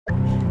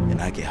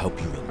and I can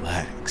help you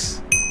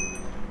relax.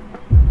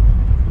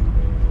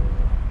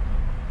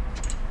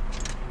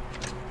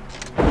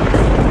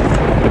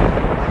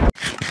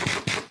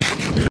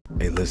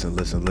 Hey,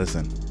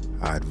 listen.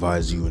 I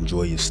advise you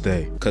enjoy your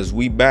stay. Cause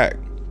we back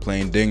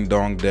playing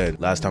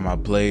Dingdongdead. Last time I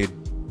played,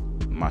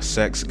 my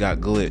sex got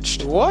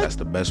glitched. What? That's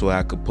the best way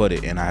I could put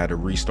it, and I had to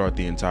restart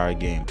the entire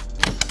game.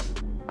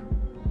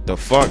 The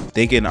fuck?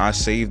 Thinking I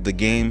saved the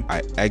game,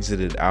 I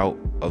exited out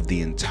of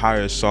the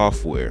entire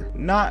software.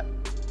 Not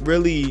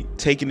really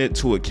taking it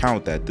to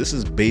account that this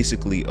is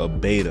basically a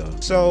beta.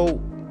 So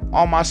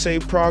all my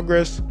save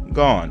progress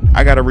gone.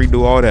 I gotta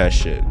redo all that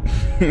shit.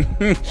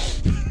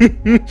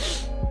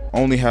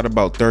 Only had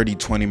about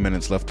 30-20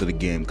 minutes left of the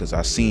game because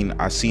I seen the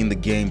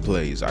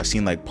gameplays. I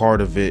seen like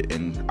part of it,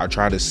 and I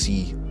tried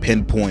to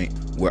pinpoint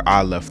where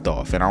I left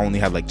off, and I only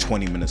had like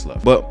 20 minutes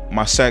left. But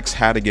my sex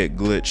had to get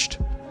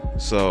glitched,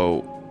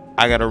 so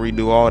I gotta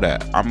redo all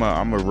that.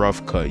 I'm a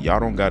rough cut. Y'all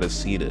don't gotta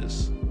see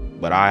this,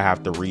 but I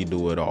have to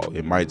redo it all.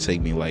 It might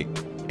take me like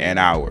an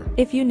hour.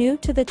 If you're new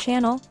to the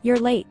channel, you're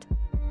late.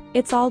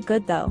 It's all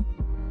good though.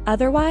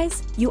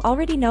 Otherwise, you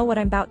already know what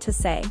I'm about to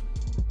say.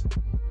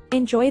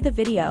 Enjoy the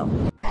video.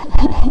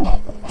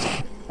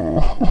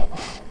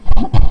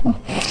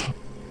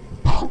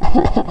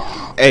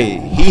 Hey,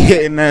 he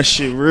hitting that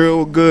shit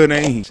real good,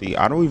 ain't he? See,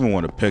 I don't even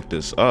want to pick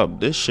this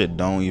up. This shit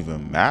don't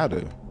even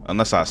matter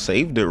unless I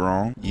saved it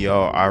wrong.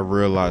 Yo, I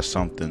realized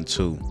something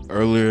too.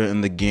 Earlier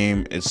in the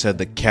game, it said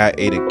the cat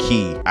ate a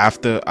key.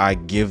 After I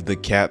give the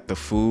cat the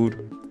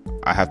food,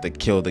 I have to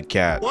kill the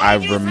cat. I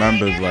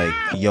remembered like,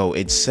 yo,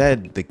 it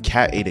said the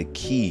cat ate a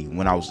key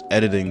when I was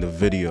editing the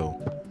video.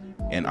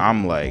 And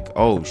I'm like,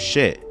 oh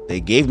shit,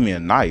 they gave me a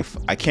knife.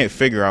 I can't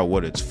figure out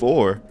what it's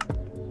for.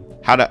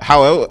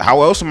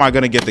 How else am I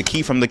gonna get the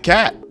key from the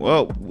cat?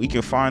 Well, we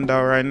can find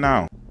out right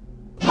now.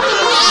 You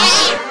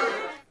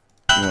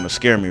wanna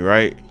scare me,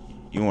 right?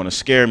 You wanna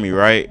scare me,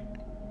 right?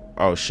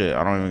 Oh shit,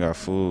 I don't even got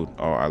food.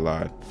 Oh, I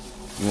lied.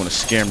 You wanna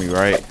scare me,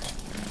 right?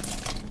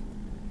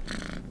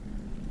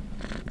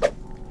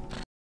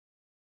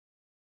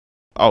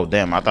 Oh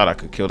damn, I thought I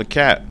could kill the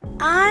cat.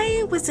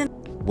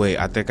 Wait,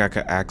 I think I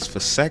could ask for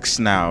sex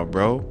now,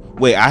 bro.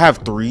 Wait, I have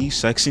 3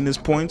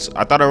 sexiness points?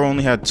 I thought I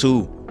only had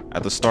 2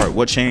 at the start.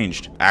 What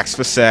changed? Ask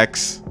for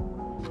sex.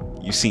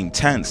 You seem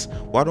tense.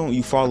 Why don't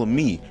you follow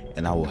me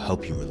and I will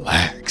help you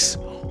relax?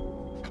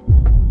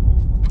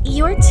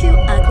 You're too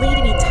ugly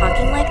to be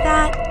talking like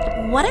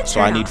that. What a turn-off.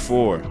 So I need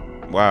 4.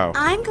 Wow.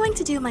 I'm going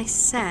to do my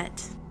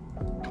set.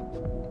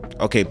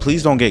 Okay,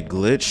 please don't get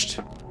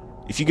glitched.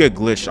 If you get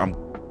glitched, I'm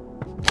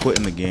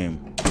quitting the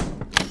game.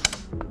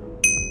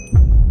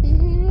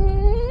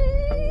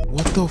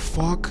 What the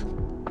fuck?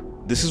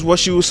 This is what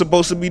she was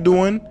supposed to be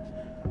doing?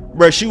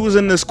 Bruh, she was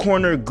in this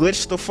corner,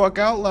 glitched the fuck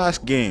out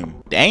last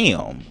game.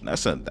 Damn,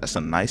 that's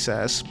a nice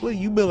ass split.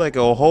 You built like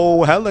a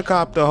whole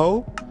helicopter,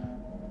 hoe.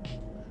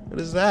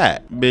 What is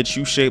that? Bitch,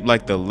 you shaped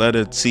like the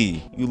letter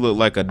T. You look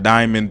like a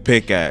diamond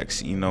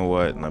pickaxe. You know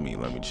what? Let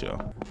me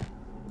chill.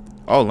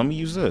 Oh, let me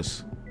use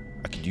this.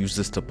 I could use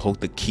this to poke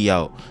the key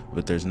out,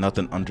 but there's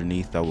nothing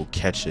underneath that will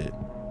catch it.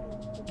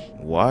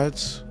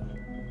 What?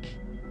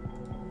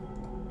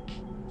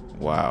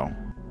 Wow.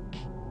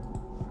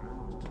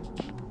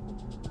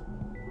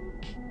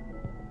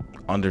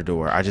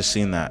 Underdoor. I just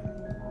seen that.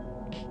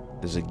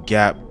 There's a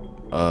gap.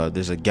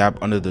 There's a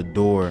gap under the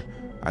door.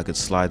 I could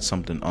slide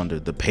something under.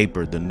 The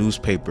paper, the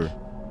newspaper.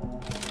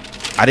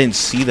 I didn't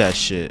see that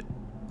shit.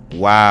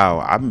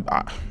 Wow.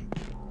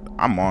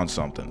 I'm on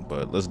something,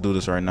 but let's do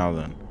this right now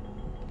then.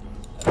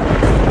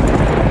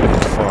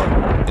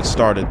 Fuck. It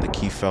started. The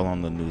key fell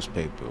on the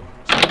newspaper.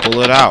 So pull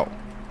it out.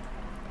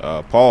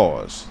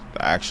 Pause.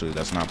 Actually,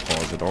 that's not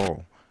pause at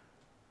all.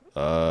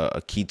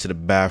 A key to the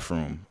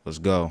bathroom. Let's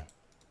go.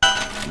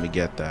 Let me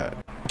get that.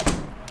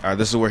 Alright,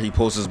 this is where he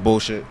posts his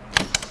bullshit.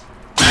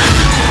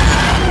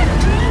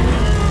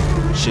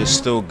 Shit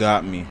still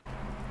got me.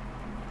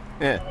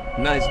 Yeah,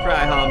 nice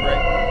try, hombre.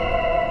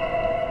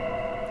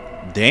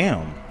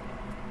 Damn.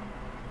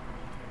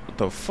 What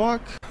the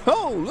fuck?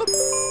 Oh, look.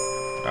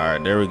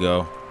 Alright, there we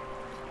go.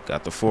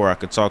 Got the 4. I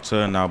could talk to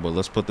her now, but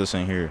let's put this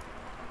in here.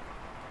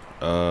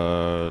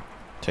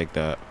 Take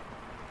that.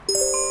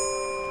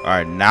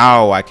 Alright,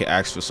 now I can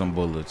ask for some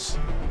bullets.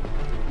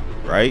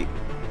 Right?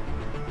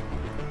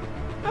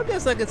 I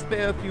guess I could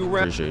spare a few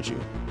rounds. Appreciate you.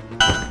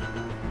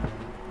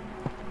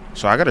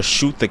 So I gotta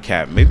shoot the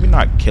cat. Maybe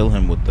not kill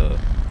him with the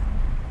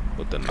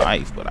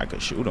knife, but I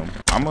could shoot him.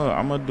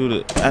 I'ma do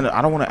the. And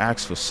I don't want to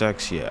ask for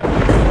sex yet.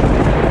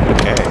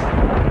 Okay.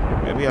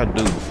 Maybe I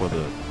do before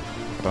the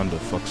thunder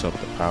fucks up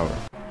the power.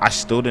 I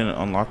still didn't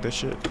unlock this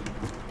shit.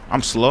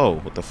 I'm slow.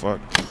 What the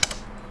fuck?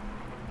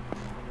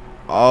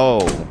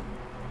 Oh.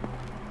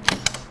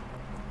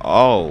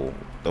 Oh.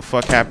 The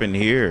fuck happened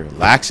here?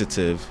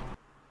 Laxative.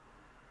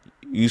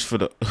 Used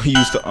to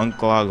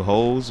unclog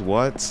holes.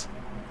 What?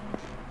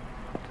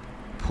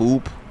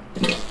 Poop.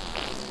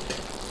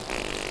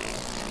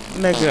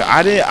 Nigga,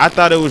 I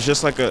thought it was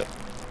just like a.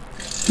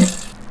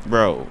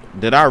 Bro,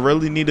 did I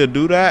really need to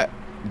do that?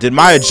 Did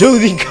my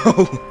agility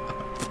go?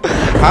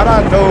 How'd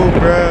I know,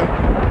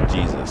 bruh?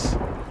 Jesus.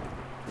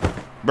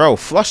 Bro,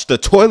 flush the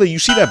toilet. You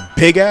see that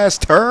big ass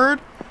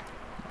turd?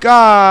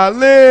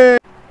 Golly.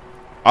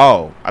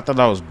 Oh, I thought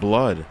that was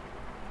blood.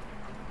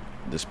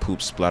 This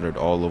poop splattered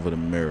all over the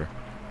mirror.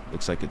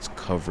 Looks like it's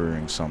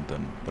covering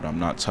something, but I'm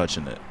not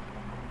touching it.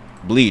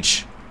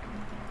 Bleach.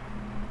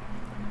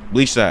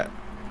 Bleach that.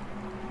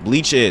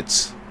 Bleach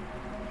it.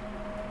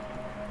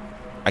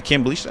 I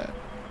can't bleach that.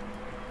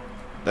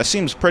 That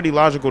seems pretty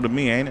logical to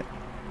me, ain't it?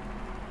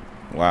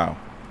 Wow.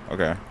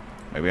 Okay.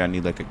 Maybe I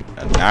need like a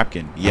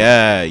napkin.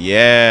 Yeah,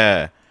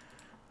 yeah.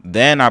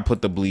 Then I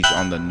put the bleach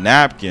on the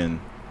napkin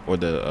or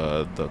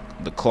the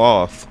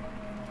cloth.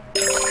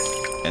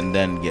 And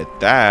then get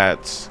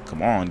that.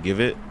 Come on, give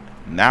it.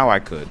 Now I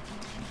could.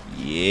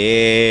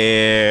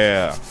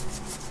 Yeah.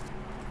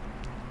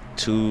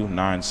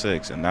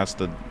 296, and that's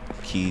the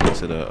key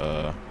to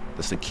the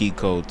that's the key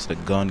code to the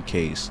gun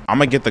case. I'm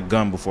gonna get the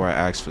gun before I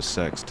ask for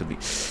sex to be.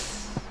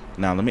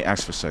 Now let me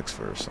ask for sex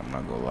first. I'm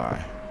not gonna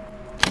lie.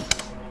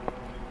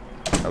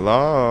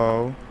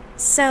 Hello.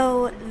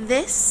 So,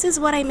 this is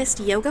what I missed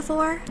yoga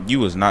for? You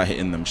was not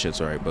hitting them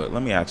shits right, but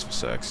let me ask for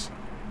sex.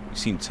 You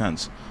seem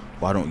tense.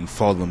 Why don't you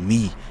follow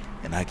me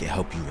and I can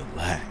help you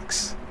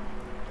relax?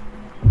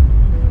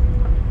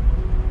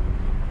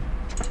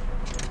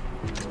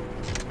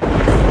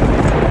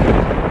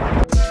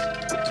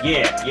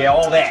 Yeah,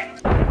 all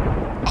that.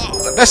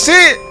 Oh, that's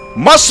it.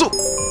 Muscle.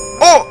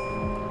 Oh.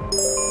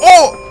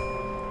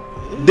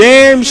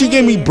 Damn, she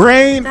gave me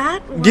brain.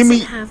 That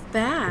wasn't half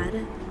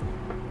bad.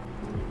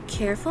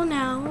 Careful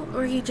now,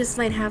 or you just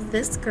might have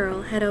this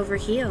girl head over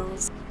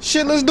heels.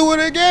 Shit, let's do it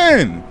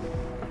again.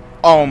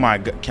 Oh my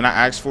god, can I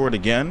ask for it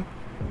again?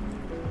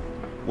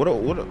 What?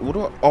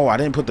 Oh, I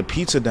didn't put the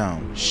pizza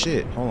down.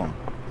 Shit, hold on.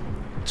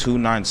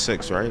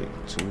 296, right?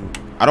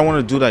 I don't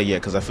want to do that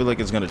yet because I feel like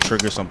it's gonna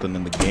trigger something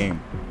in the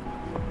game.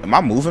 Am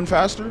I moving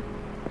faster?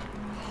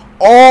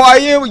 Oh, I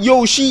am.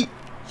 Yo,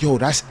 yo,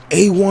 that's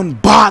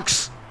A1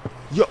 box.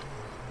 Yo,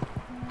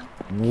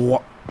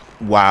 what?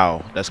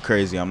 Wow, that's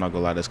crazy. I'm not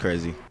gonna lie, that's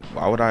crazy.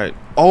 Why would I?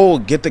 Oh,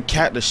 get the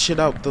cat the shit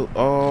out the.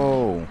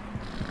 Oh.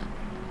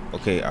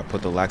 Okay, I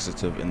put the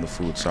laxative in the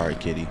food. Sorry,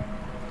 kitty.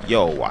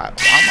 Yo, why am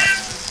I?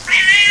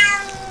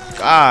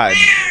 God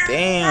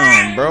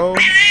damn, bro.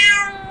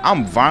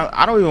 I'm violent.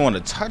 I don't even want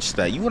to touch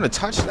that. You want to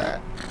touch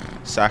that?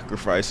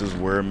 Sacrifices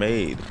were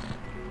made.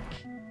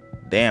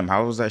 Damn,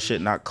 how was that shit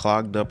not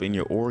clogged up in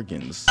your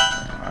organs?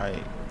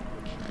 Alright.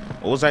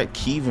 What was that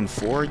key even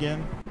for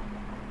again?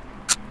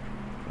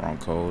 Wrong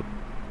code.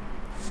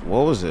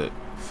 What was it?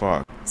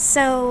 Fuck.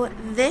 So,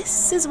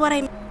 this is what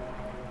I'm...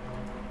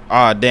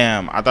 Ah,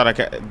 damn. I thought I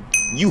could...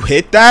 You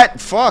hit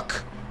that?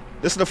 Fuck.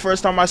 This is the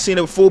first time I've seen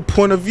a full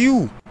point of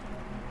view.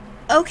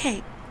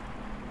 Okay.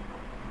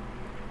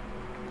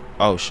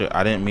 Oh, shit.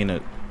 I didn't mean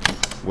it.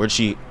 Where'd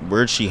she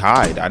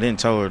hide? I didn't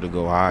tell her to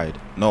go hide.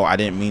 No, I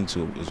didn't mean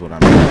to, is what I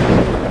meant.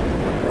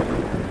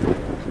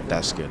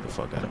 That scared the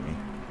fuck out of me.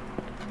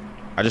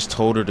 I just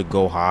told her to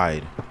go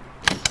hide.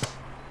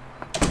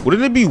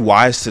 Wouldn't it be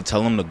wise to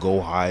tell him to go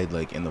hide,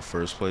 like, in the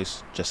first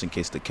place? Just in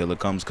case the killer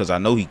comes? Because I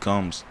know he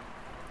comes.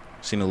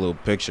 Seen a little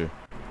picture.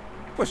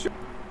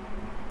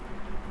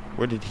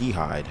 Where did he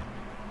hide?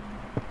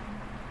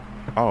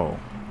 Oh.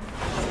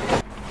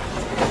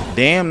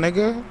 Damn,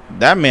 nigga.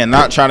 That man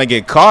not trying to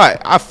get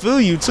caught. I feel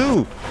you,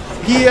 too.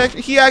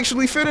 He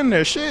actually fit in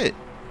there. Shit.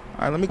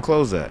 All right, let me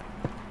close that.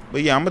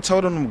 But, yeah, I'm going to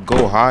tell them to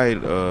go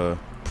hide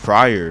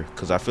prior.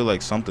 Because I feel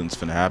like something's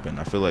finna happen.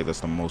 I feel like that's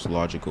the most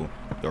logical.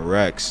 The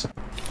Rex.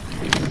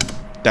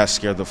 That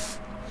scared the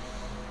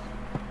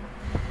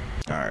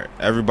Alright,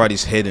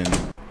 everybody's hidden.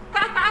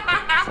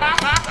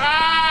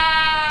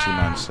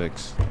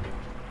 296.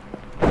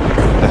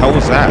 The hell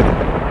was that?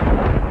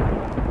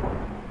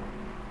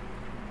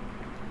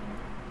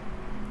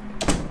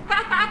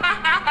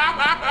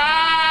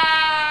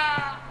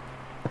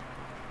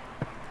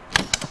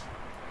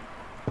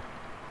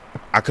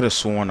 I could have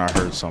sworn I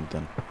heard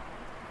something.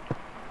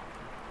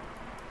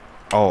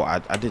 Oh, I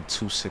did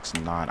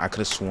 269. I could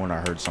have sworn I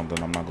heard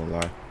something. I'm not gonna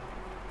lie.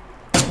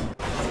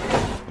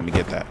 Let me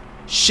get that.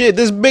 Shit,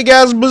 this big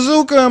ass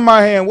bazooka in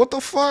my hand. What the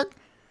fuck?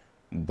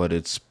 But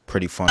it's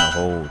pretty fun to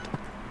hold.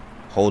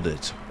 Hold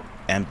it.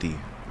 Empty.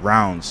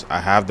 Rounds. I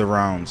have the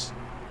rounds.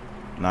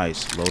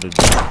 Nice. Loaded.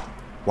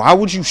 Why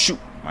would you shoot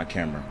my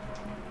camera?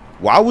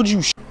 Why would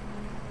you shoot?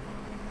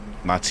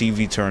 My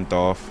TV turned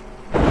off.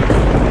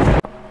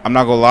 I'm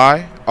not gonna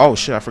lie. Oh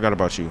shit, I forgot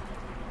about you.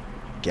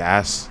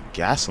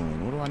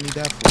 Gasoline. What do I need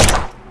that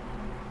for?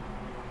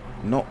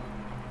 No.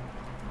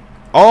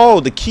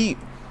 Oh, the key.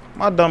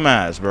 My dumb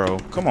ass, bro.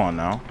 Come on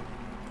now.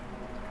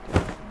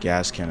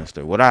 Gas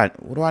canister. What do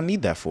I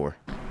need that for?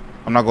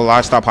 I'm not gonna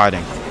lie. Stop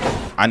hiding.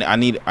 I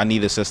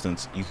need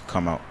assistance. You can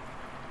come out.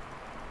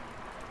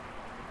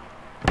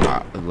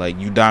 Like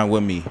you dying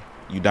with me.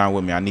 You dying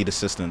with me. I need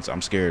assistance.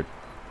 I'm scared.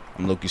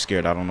 I'm low-key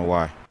scared. I don't know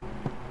why.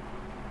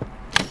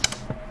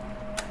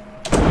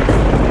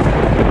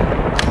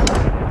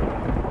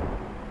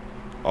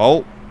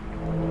 Oh.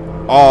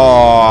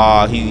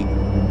 Oh,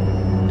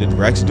 did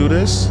Rex do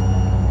this?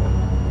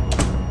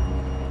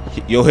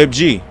 Yo, Hip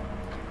G.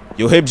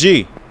 Yo, Hip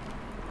G.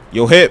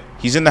 Yo, Hip.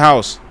 He's in the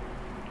house.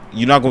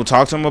 You not gonna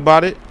talk to him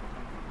about it?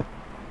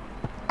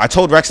 I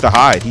told Rex to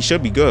hide. He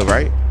should be good,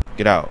 right?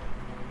 Get out.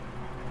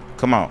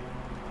 Come out.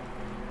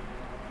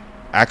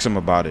 Ask him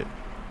about it.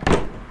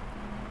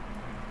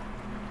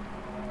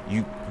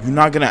 You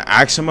not gonna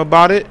ask him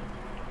about it?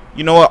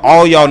 You know what?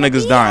 All y'all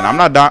niggas dying. I'm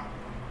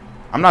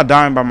not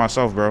dying by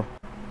myself, bro.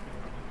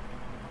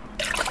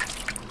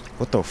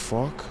 What the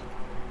fuck?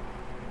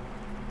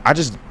 I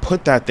just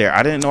put that there.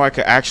 I didn't know I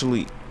could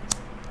actually.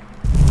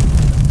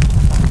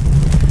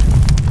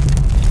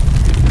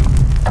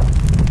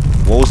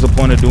 What was the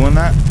point of doing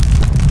that?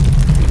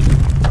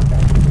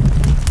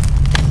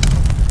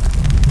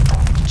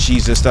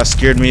 Jesus, that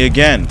scared me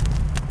again.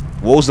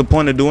 What was the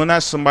point of doing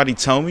that? Somebody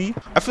tell me?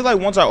 I feel like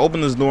once I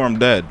open this door, I'm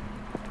dead.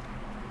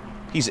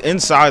 He's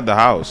inside the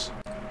house.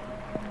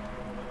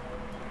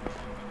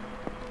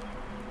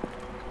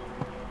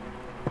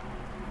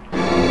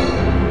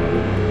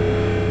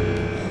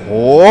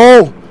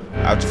 Oh! I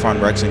have to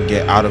find Rex and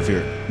get out of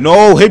here.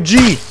 No, Hip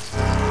G!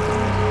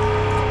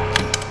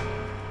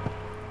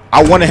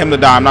 I wanted him to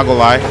die, I'm not gonna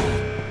lie.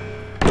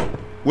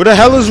 Where the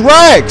hell is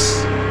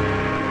Rex?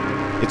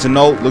 It's a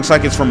note. Looks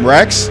like it's from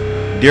Rex.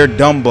 Dear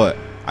dumb butt,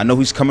 I know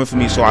he's coming for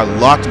me, so I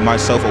locked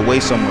myself away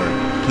somewhere.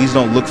 Please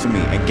don't look for me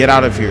and get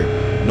out of here.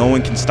 No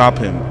one can stop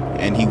him,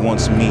 and he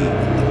wants me.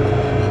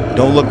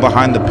 Don't look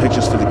behind the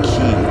pictures for the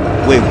key.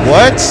 Wait,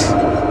 what?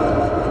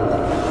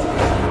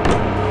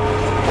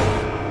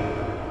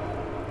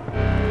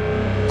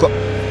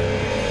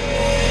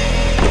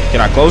 Can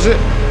I close it?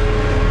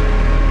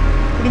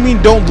 What do you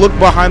mean don't look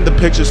behind the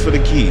pictures for the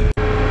key?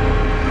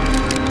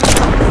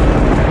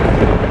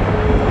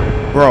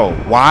 Bro,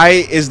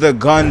 why is the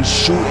gun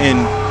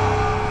shooting?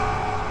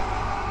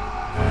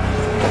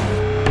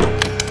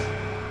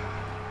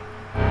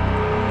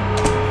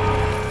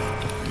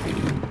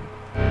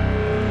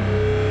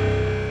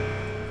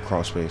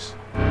 Crawl space.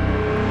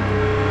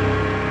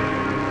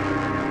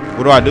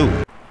 What do I do?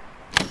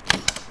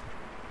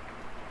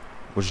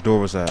 Which door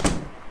was that?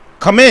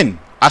 Come in!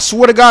 I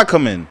swear to God,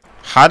 come in.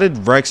 How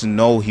did Rex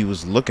know he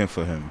was looking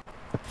for him?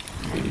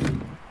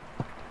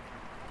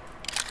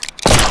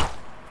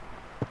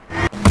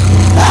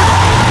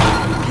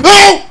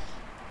 No!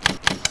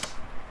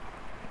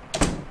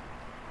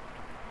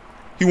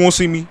 He won't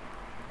see me.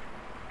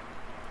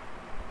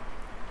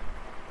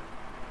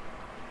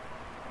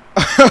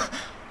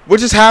 What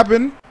just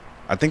happened?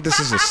 I think this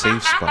is a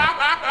safe spot.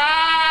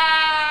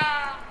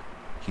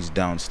 He's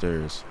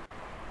downstairs.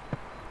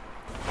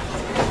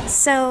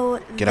 So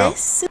get out.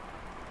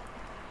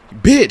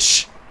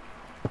 Bitch!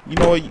 You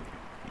know what?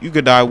 You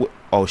could die.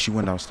 Oh, she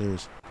went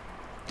downstairs.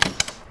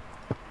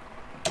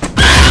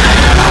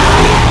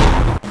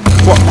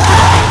 What?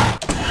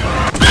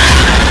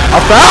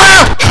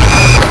 Ah!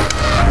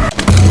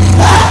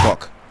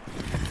 Fuck.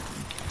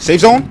 Safe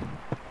zone?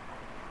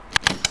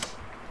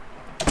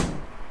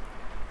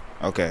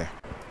 Okay.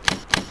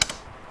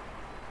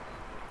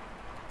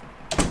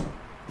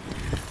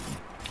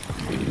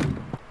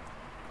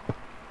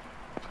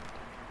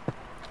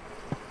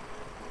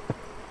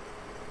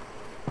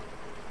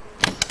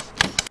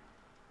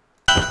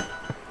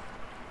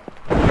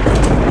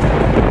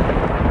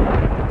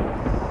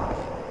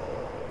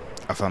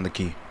 I found the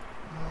key.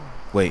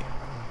 Wait.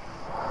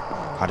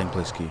 Hiding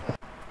place key.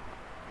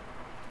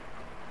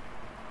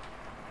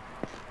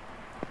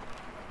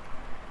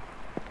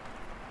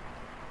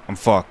 I'm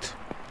fucked.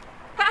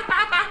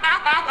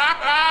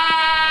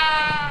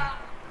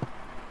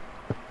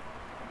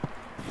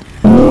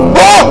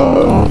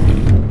 Oh!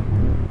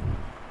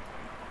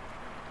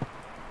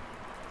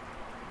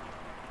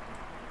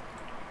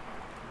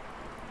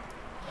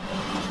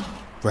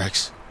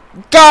 Rex.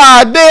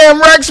 God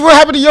damn, Rex, what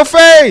happened to your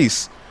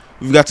face?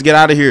 We've got to get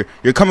out of here.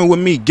 You're coming with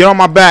me. Get on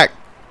my back.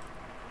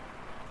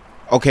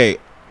 Okay.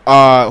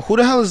 Who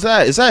the hell is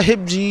that? Is that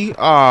Hip G?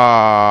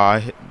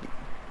 How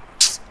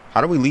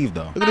do we leave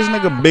though? Look at this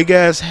nigga big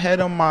ass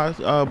head on my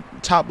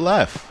top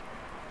left.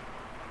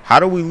 How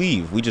do we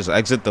leave? We just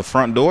exit the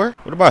front door?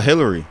 What about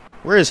Hillary?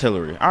 Where is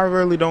Hillary? I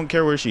really don't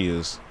care where she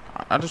is.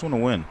 I just want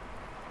to win.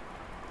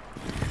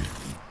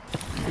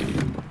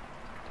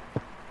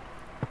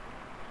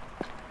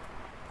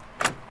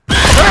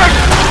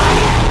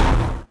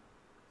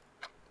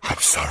 I'm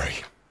sorry.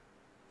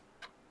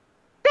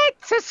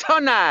 That's so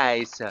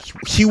nice.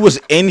 He was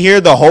in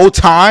here the whole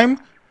time?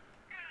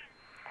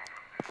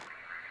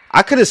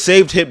 I could have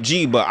saved Hip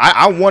G, but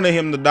I wanted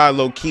him to die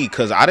low-key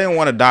because I didn't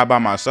want to die by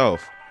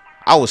myself.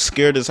 I was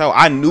scared as hell.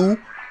 I knew,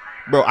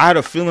 bro, I had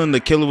a feeling the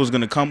killer was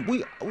going to come.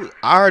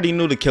 I already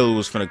knew the killer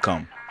was going to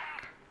come.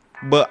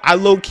 But I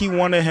low-key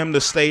wanted him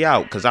to stay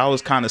out because I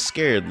was kind of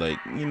scared. Like,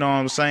 you know what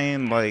I'm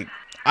saying? Like,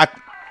 I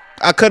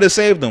could have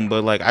saved him,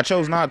 but, like, I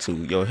chose not to.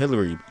 Yo,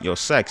 Hillary, yo,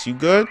 Sex, you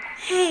good?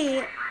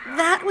 Hey,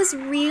 that was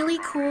really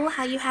cool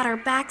how you had our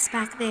backs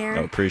back there.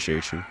 I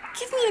appreciate you.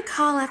 Give me a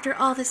call after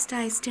all this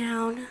dies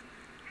down.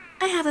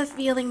 I have a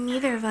feeling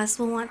neither of us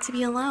will want to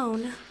be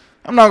alone.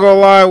 I'm not gonna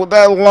lie, with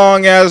that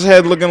long ass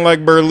head looking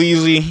like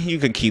Berlizzi, you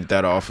could keep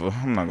that off of.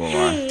 I'm not gonna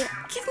lie. Hey,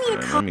 give me a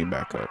Let call. me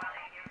back up.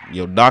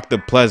 Yo, Dr.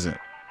 Pleasant,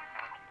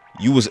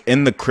 you was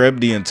in the crib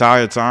the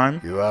entire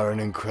time? You are an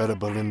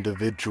incredible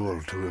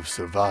individual to have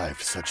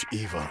survived such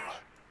evil.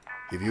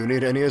 If you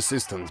need any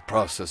assistance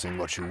processing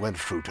what you went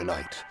through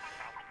tonight,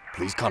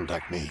 please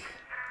contact me.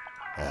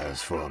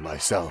 As for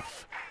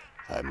myself,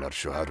 I'm not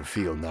sure how to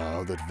feel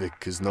now that Vic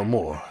is no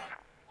more.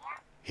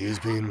 He has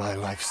been my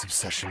life's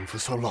obsession for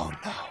so long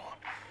now.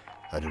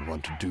 I didn't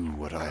want to do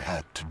what I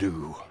had to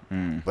do.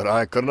 But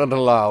I couldn't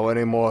allow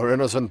any more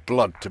innocent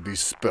blood to be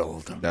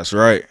spilled. That's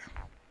right.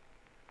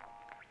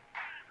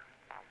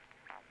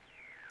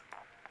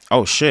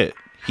 Oh shit.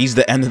 He's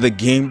the end of the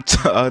game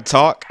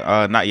talk?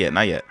 Not yet,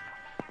 not yet.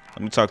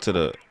 Let me talk to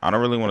the... I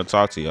don't really want to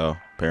talk to y'all.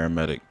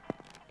 Paramedic.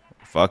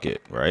 Fuck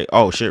it, right?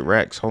 Oh shit,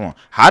 Rex. Hold on.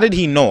 How did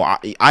he know?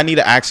 I need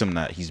to ask him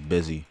that. He's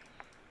busy.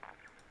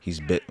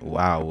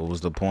 Wow, what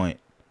was the point?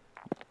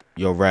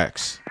 Yo,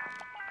 Rex.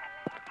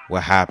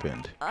 What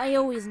happened? I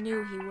always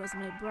knew he was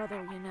my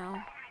brother, you know.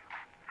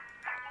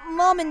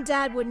 Mom and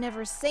Dad would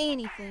never say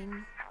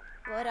anything,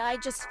 but I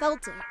just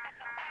felt it.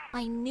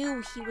 I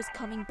knew he was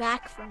coming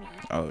back for me.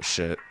 Oh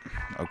shit.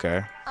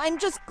 Okay. I'm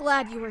just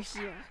glad you were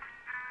here.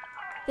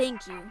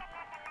 Thank you.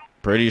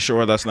 Pretty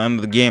sure that's the end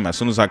of the game. As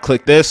soon as I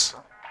click this.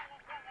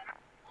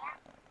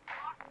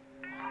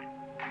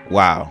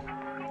 Wow.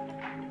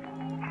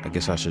 I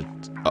guess I should...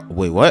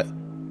 wait, what?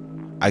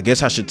 I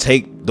guess I should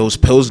take those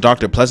pills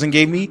Dr. Pleasant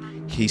gave me.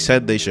 He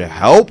said they should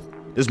help.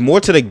 There's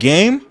more to the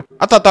game?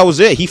 I thought that was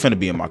it. He finna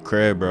be in my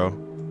crib, bro.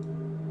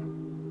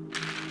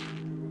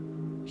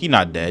 He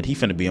not dead. He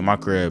finna be in my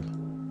crib.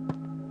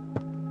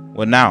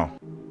 What now?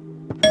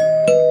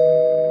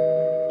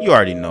 You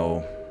already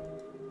know.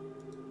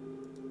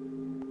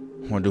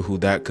 Wonder who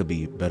that could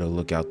be. Better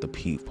look out the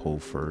peephole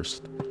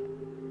first.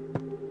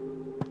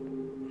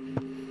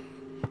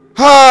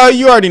 Ah,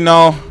 you already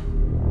know.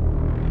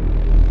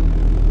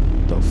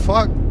 The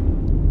fuck?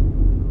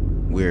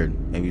 Weird.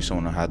 Maybe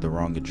someone had the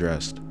wrong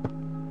address.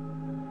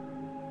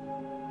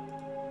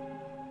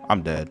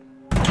 I'm dead.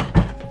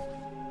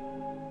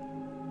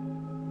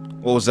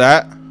 What was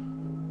that?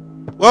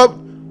 Well,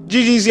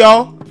 GG's,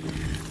 y'all.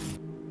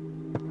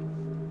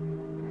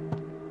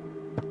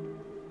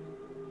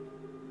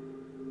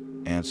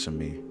 Answer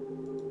me.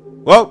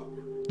 Well,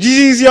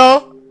 GG's,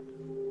 y'all.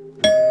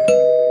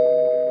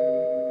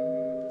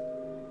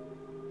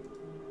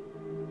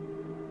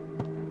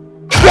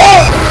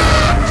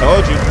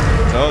 Told you.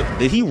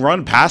 Did he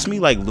run past me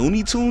like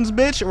Looney Tunes,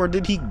 bitch? Or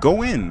did he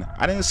go in?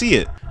 I didn't see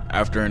it.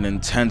 After an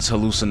intense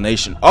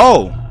hallucination.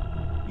 Oh!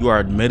 You are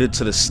admitted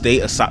to the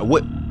state aside.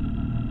 What?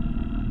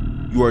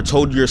 You are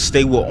told your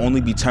state will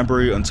only be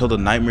temporary until the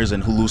nightmares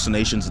and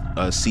hallucinations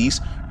cease.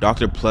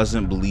 Dr.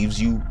 Pleasant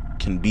believes you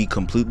can be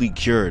completely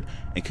cured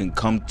and can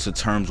come to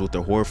terms with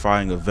the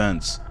horrifying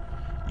events.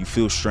 You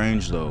feel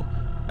strange though,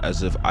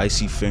 as if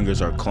icy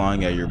fingers are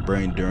clawing at your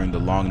brain during the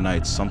long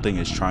nights. Something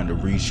is trying to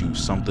reach you.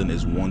 Something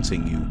is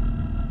wanting you.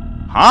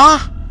 Huh?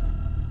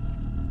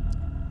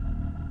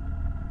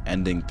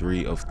 Ending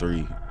 3 of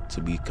 3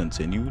 to be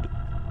continued.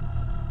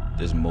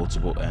 There's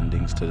multiple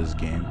endings to this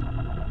game.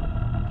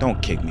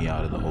 Don't kick me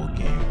out of the whole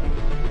game.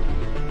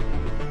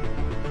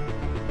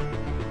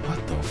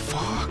 What the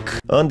fuck?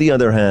 On the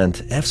other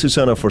hand, F.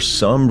 Susanna for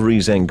some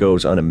reason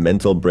goes on a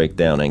mental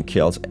breakdown and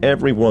kills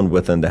everyone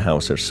within the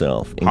house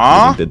herself,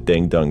 including the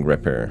Ding Dong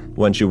Ripper.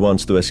 When she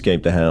wants to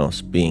escape the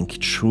house, being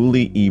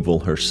truly evil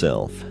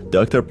herself,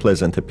 Dr.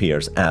 Pleasant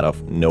appears out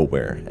of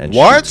nowhere and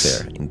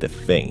shoots her in the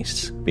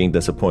face, being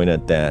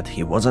disappointed that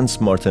he wasn't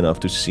smart enough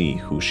to see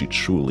who she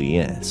truly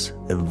is.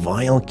 A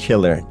vile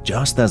killer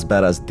just as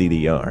bad as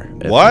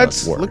DDR.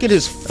 What? Look at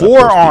his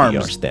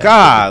forearms.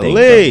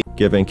 Golly.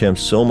 Giving him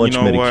so much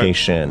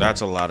medication.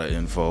 That's a lot of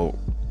info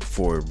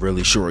for a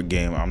really short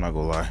game. I'm not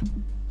gonna lie.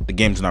 The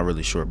game's not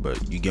really short,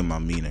 but you get my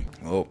meaning.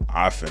 Oh,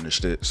 I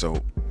finished it,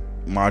 so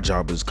my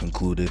job is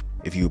concluded.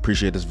 If you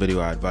appreciate this video,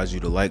 I advise you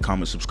to like,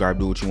 comment, subscribe,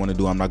 do what you want to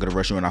do. I'm not gonna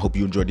rush you, and I hope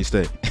you enjoyed your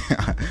stay.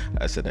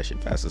 I said that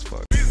shit fast as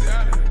fuck.